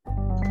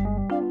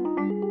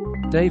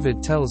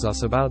David tells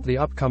us about the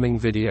upcoming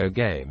video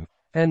game,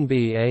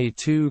 NBA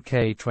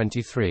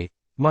 2K23,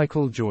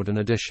 Michael Jordan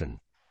Edition.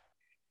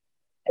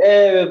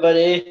 Hey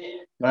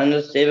everybody, my name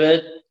is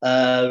David.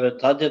 We're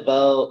talking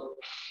about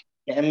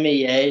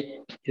NBA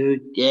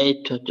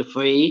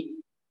 2K23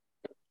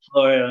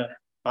 for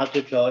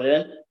Michael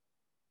Jordan.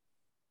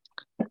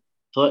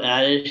 For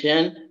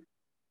Edition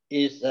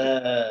is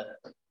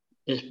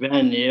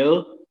brand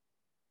new.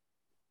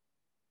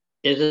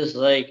 It is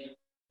like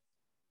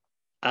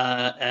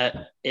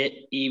at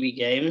EB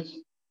Games.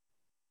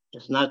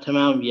 It's not come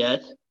out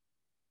yet,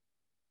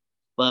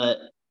 but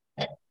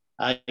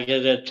I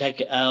gotta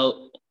check it out,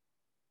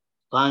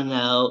 find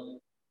out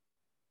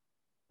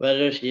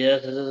whether she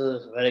is. This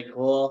is very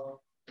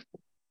cool,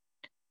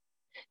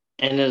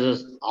 and this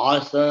is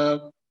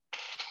awesome.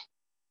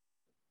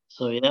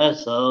 So yeah,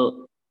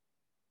 so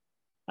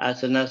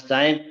until next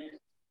time,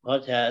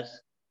 podcast.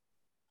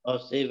 I'll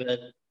see you.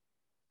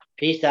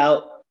 Peace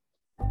out.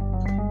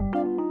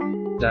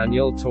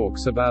 Daniel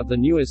talks about the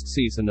newest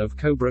season of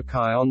Cobra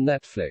Kai on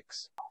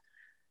Netflix.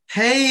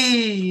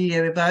 Hey,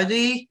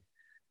 everybody.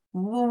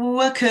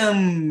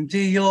 Welcome to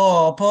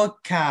your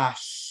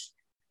podcast.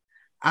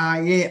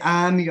 I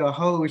am your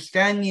host,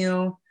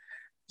 Daniel.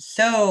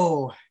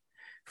 So,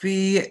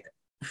 the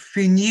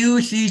new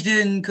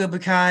season, Cobra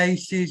Kai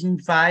Season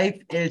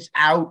 5, is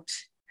out.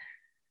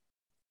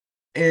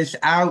 It's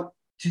out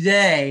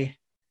today,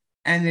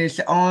 and it's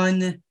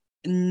on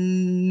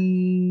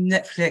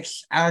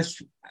Netflix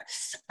as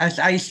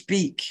I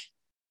speak.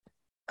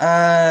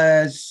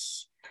 And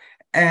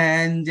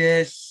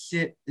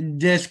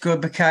this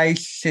Cobra Kai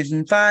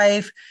Season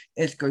 5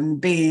 is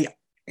going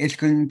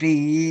to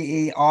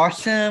be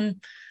awesome,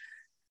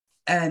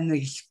 and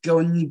it's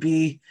going to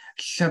be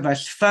so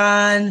much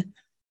fun,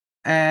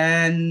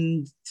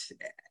 and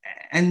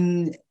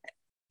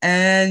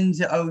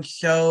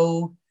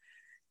also,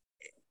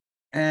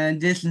 and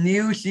this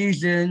new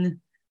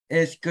season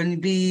is going to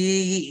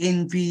be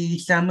in the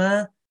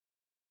summer,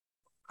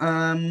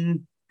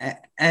 and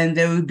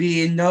there will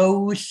be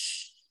no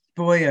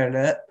spoiler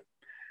alert.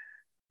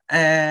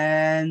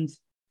 And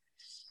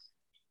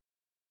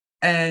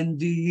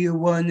do you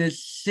want to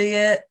see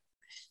it?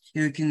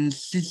 You can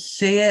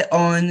see it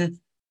on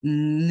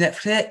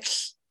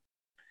Netflix,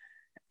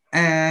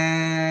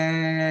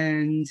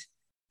 and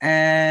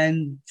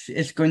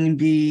it's going to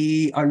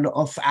be a lot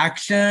of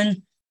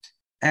action,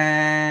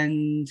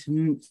 and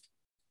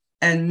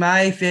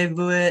my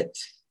favorite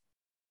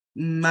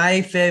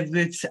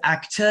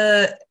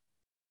actor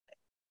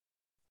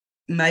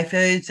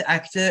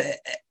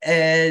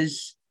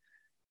is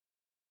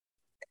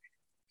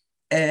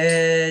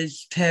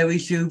Terry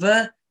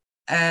Silver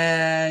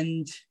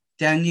and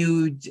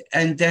Daniel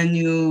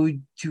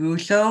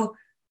Trusso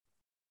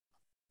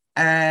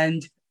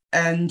and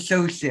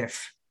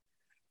Joseph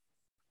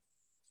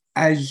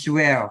as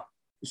well.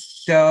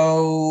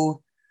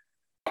 So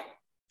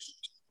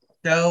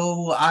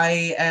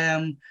I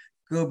am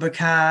Cobra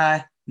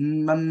Kai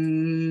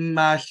Master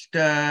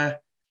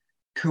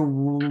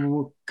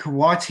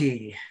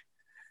Karate.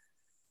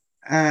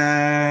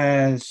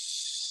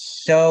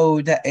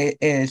 So that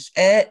is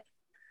it.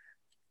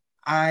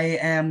 I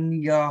am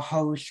your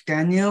host,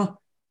 Daniel.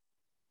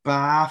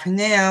 Bye for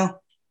now.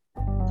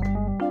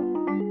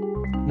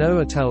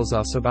 Noah tells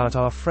us about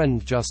our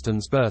friend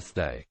Justin's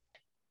birthday.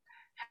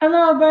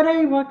 Hello,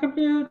 everybody. Welcome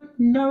to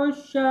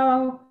Noah's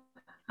show.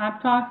 I'm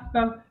talking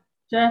about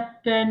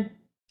Justin's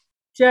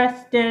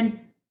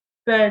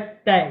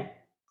birthday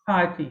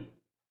party.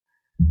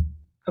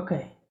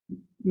 Okay.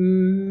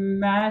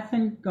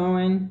 Madison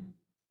going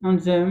on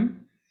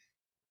Zoom.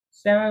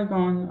 Sarah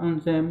going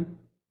on Zoom.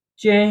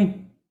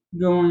 Jay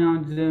going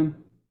on Zoom.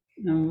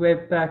 And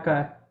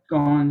Rebecca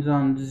going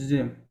on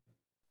Zoom.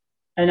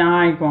 And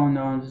I going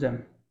on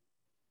Zoom.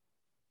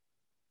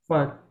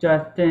 For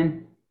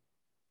Justin's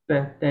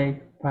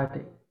birthday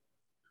party.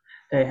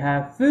 They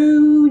have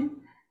food,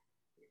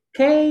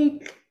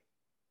 cake,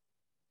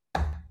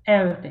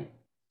 everything.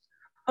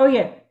 Oh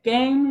yeah,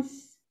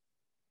 games.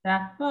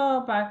 That's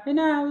all. Bye for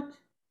now.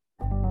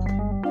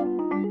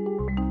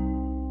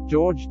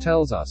 George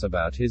tells us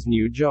about his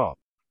new job.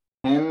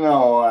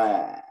 Hello,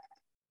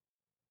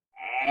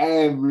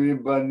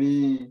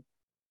 everybody.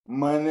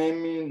 My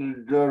name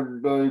is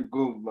George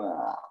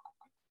Doikuba.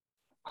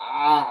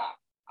 I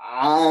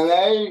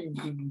like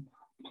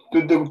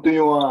to talk to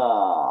you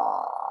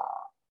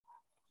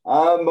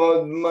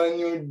about my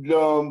new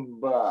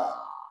job.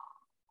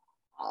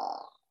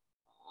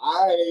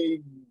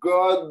 I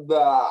got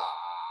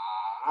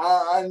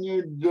a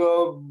new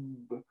job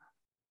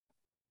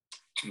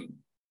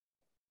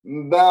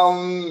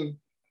down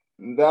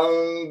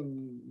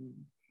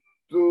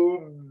to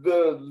the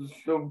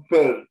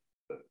super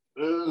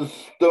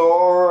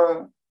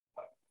store,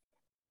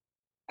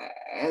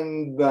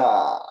 and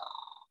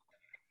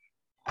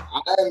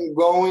I'm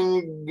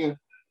going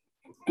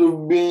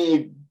to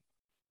be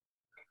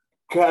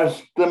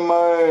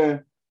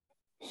customer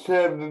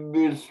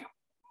service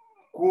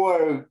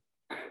clerk.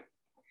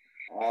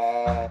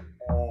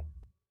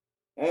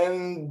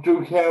 and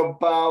to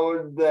help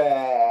out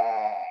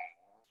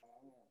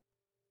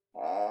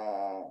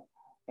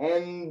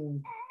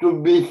and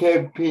to be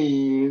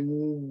happy.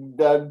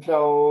 That's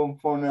all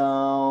for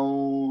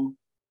now.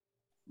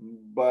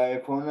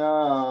 Bye for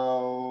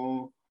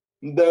now.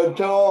 That's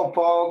all,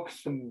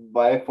 folks.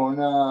 Bye for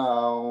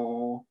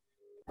now.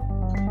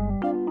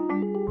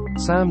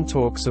 Sam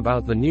talks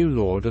about the new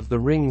Lord of the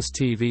Rings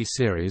TV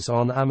series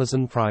on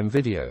Amazon Prime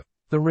Video,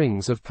 The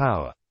Rings of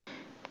Power.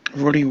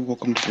 Everybody,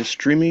 welcome to the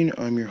streaming.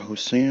 I'm your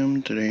host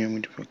Sam. Today I'm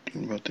going to be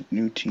talking about the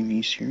new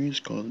TV series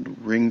called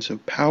Rings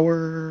of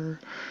Power.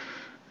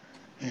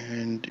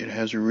 And it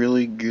has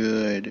really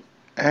good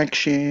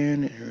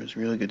action, it has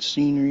really good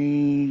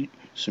scenery,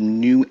 some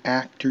new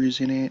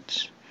actors in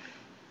it,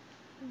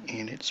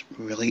 and it's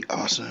really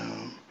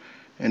awesome.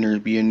 And there'll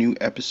be a new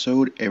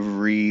episode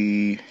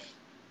every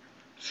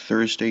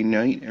Thursday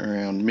night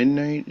around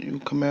midnight. It will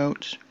come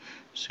out.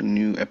 Some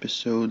new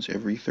episodes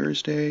every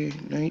Thursday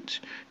night,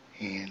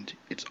 and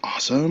it's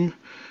awesome.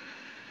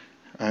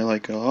 I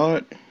like it a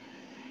lot,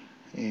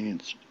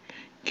 and it's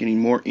getting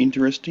more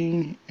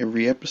interesting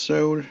every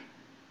episode,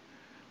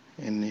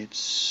 and it's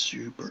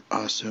super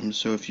awesome.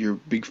 So if you're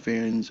big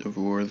fans of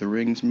Lord of the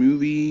Rings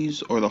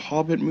movies or the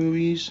Hobbit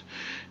movies,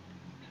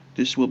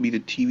 this will be the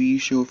TV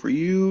show for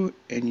you,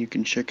 and you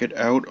can check it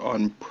out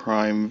on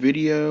Prime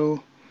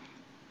Video,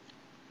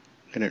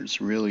 and it's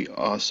really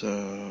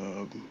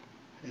awesome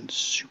and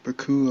super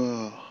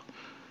cool,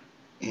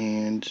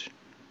 and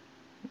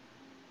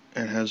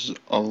it has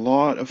a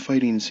lot of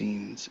fighting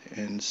scenes.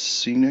 And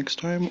see you next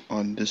time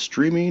on this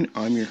streaming.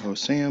 I'm your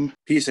host Sam.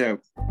 Peace out.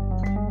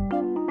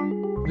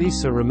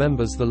 Lisa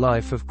remembers the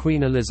life of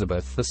Queen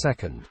Elizabeth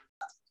II.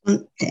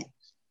 Okay.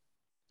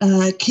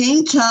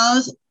 King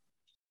Charles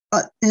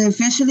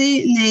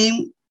officially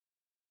named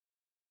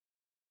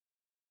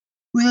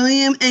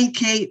William and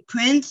Kate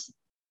Prince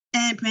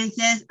and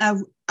Princess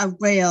of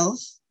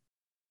Wales.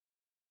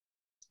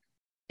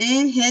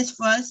 In his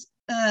first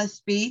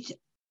speech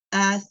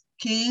as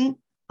king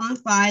on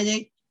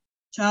Friday,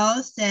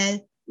 Charles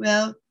said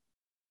Will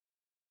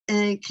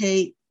and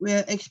Kate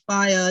will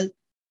expire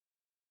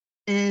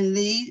and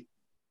lead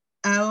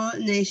our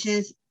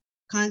nation's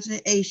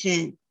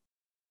consolation.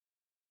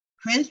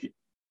 Prince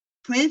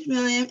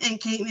William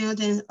and Kate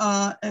Middleton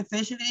are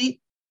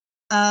officially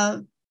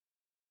the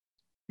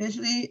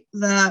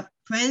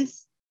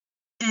Prince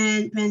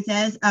and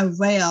Princess of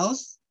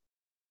Wales.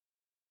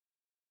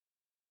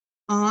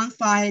 On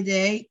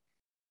Friday,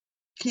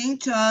 King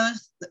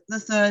Charles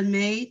III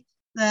made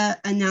the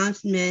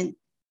announcement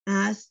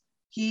as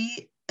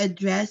he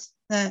addressed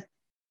the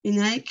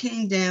United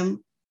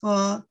Kingdom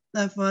for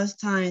the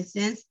first time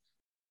since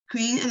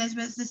Queen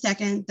Elizabeth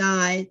II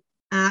died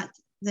at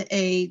the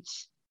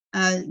age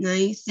of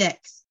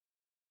 96.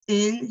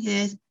 In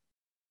his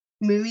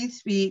moving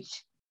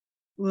speech,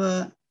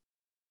 were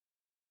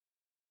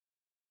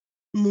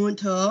mourned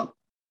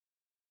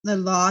the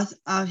loss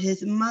of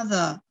his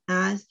mother,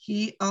 as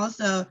he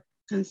also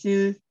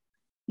consumed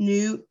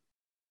new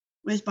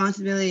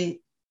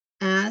responsibility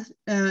as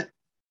the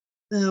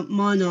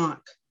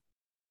monarch.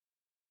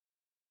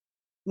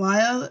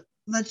 While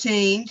the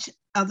change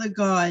of the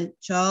guard,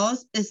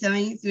 Charles is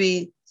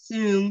 73,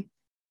 assumed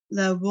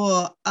the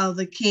role of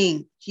the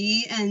king.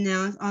 He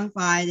announced on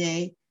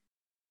Friday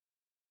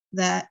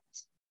that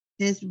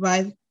his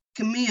wife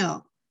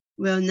Camille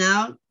will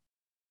now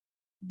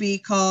be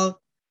called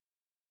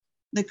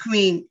the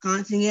Queen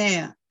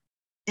Consort,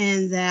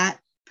 and that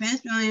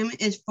Prince William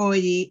is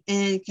 40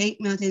 and Kate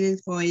Middleton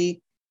is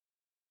 40,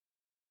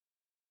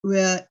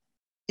 will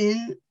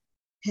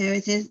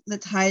inherit the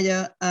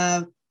title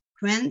of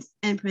Prince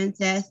and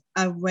Princess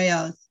of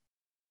Wales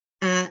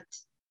as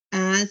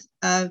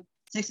of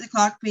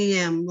 6:00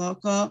 p.m.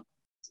 local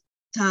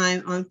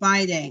time on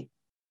Friday.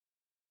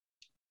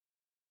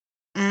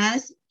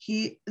 As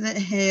the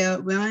heir,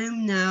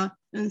 William now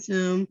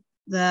assumed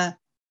the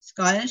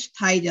Scottish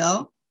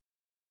title,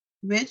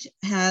 which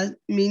has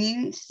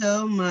meaning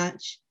so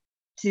much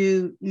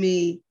to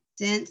me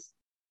since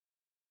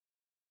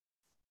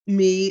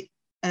me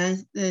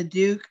as the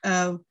Duke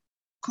of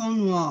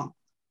Cornwall,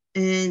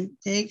 and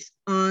takes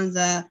on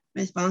the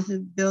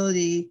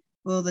responsibility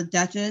for the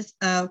Duchess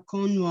of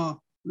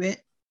Cornwall,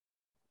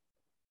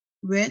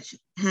 which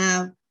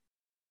have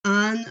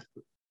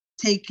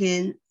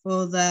undertaken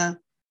for the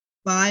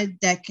 5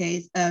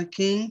 decades of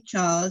King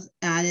Charles,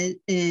 added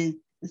in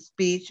the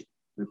speech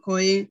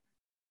recorded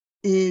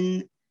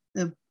in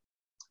the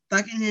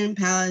Buckingham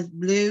Palace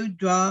Blue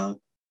Draw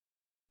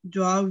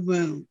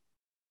Room.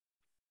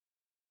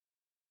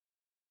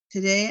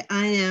 Today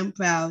I am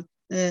proud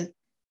to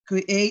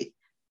create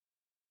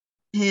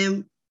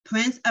him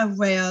Prince of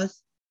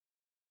Wales,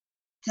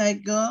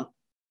 title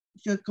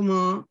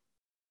Shukman,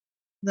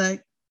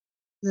 the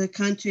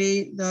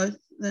country, the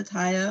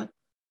title.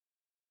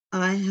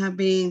 I have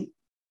been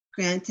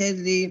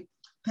granted the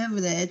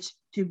privilege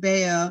to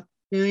bear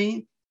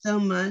doing so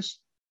much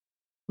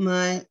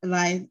my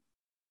life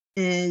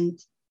and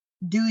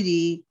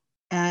duty.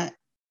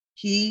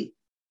 He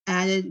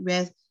added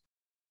with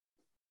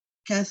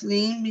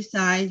Kathleen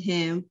beside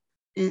him,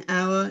 and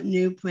our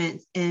new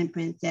prince and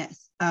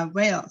princess of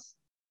Wales.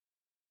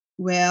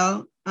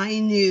 Well, I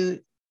knew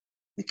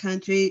the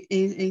country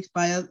is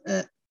inspired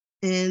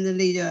and the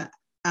leader.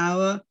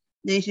 Our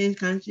nation's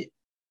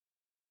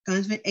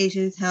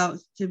constellations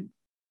helps to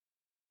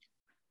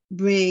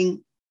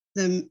bring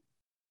the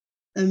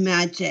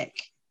magic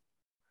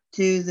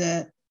to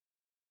the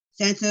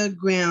center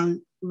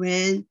ground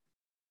when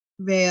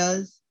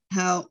Wales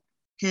help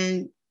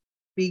can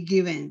be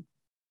given.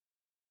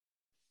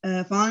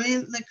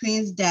 Following the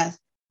Queen's death,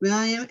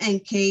 William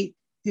and Kate,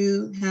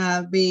 who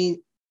have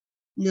been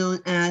known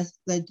as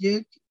the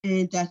Duke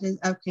and Duchess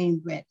of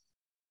Cambridge,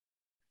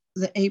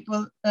 the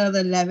April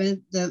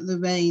 11th, the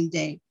wedding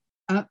day.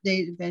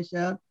 Update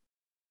Bishop,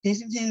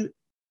 Kensington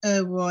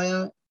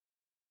Royal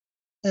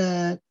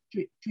Twitter,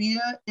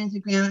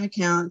 Instagram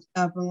accounts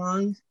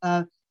belongs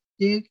of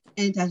Duke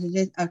and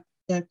Duchesses of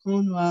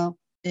Cornwall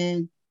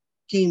and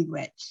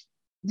Cambridge.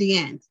 The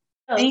end.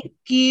 Thank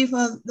you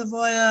for the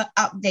royal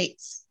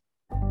updates.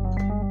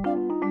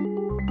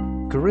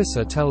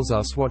 Carissa tells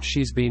us what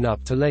she's been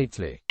up to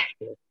lately.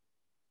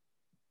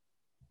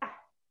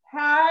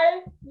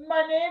 Hi,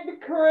 my name is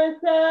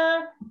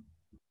Carissa.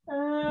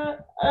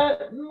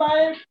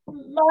 My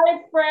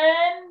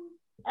friend,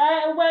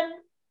 when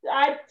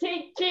I'm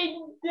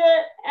teaching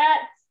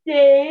at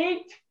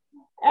stage,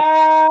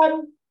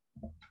 I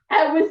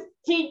was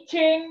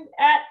teaching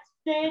at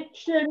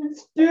station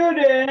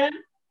students,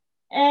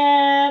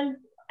 and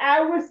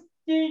I was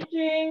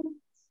teaching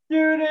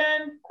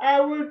students.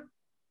 I was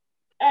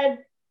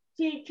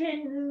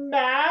teaching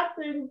math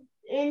and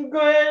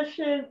English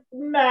and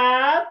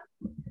math,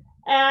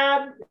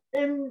 and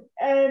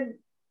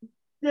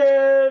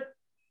the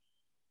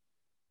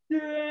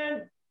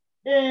student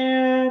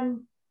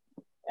and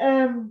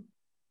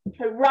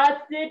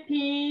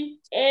recipe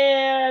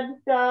and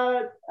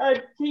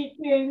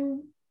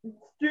teaching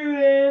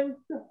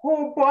students, a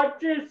whole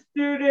bunch of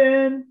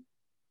students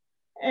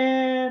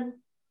and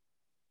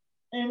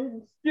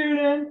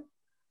students,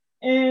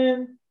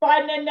 and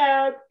finding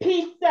out.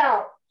 Peace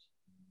out.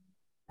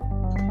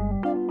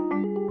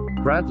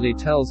 Bradley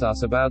tells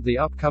us about the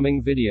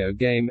upcoming video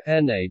game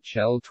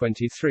NHL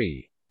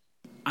 23.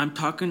 I'm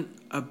talking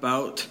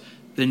about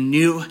the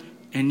new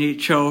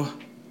NHL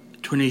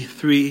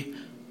 23.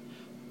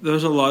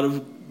 There's a lot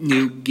of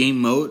new game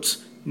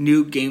modes,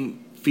 new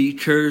game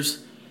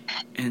features,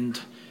 and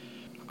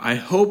I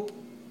hope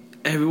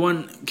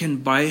everyone can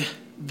buy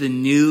the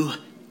new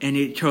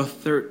NHL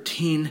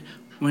 13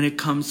 when it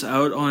comes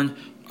out on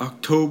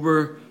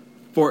October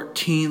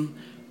 14,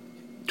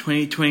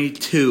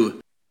 2022.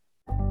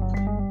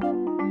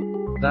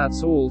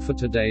 That's all for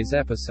today's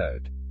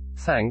episode.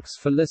 Thanks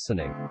for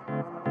listening.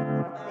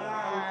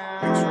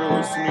 Thanks for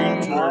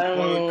listening to our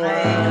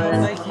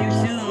podcast. Thank you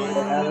soon.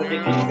 Have a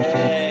good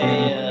day.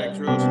 Thanks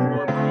for listening to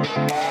our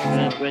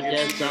podcast.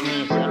 Princess Summer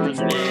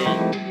Sunday.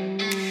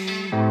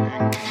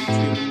 And meet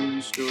you in the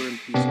movie store and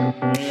peace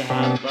out.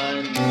 Have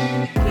fun.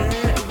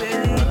 Get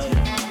ready to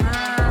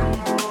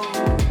rumble.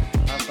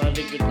 Have a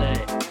good day.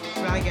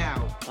 Drag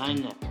out. Bye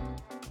now.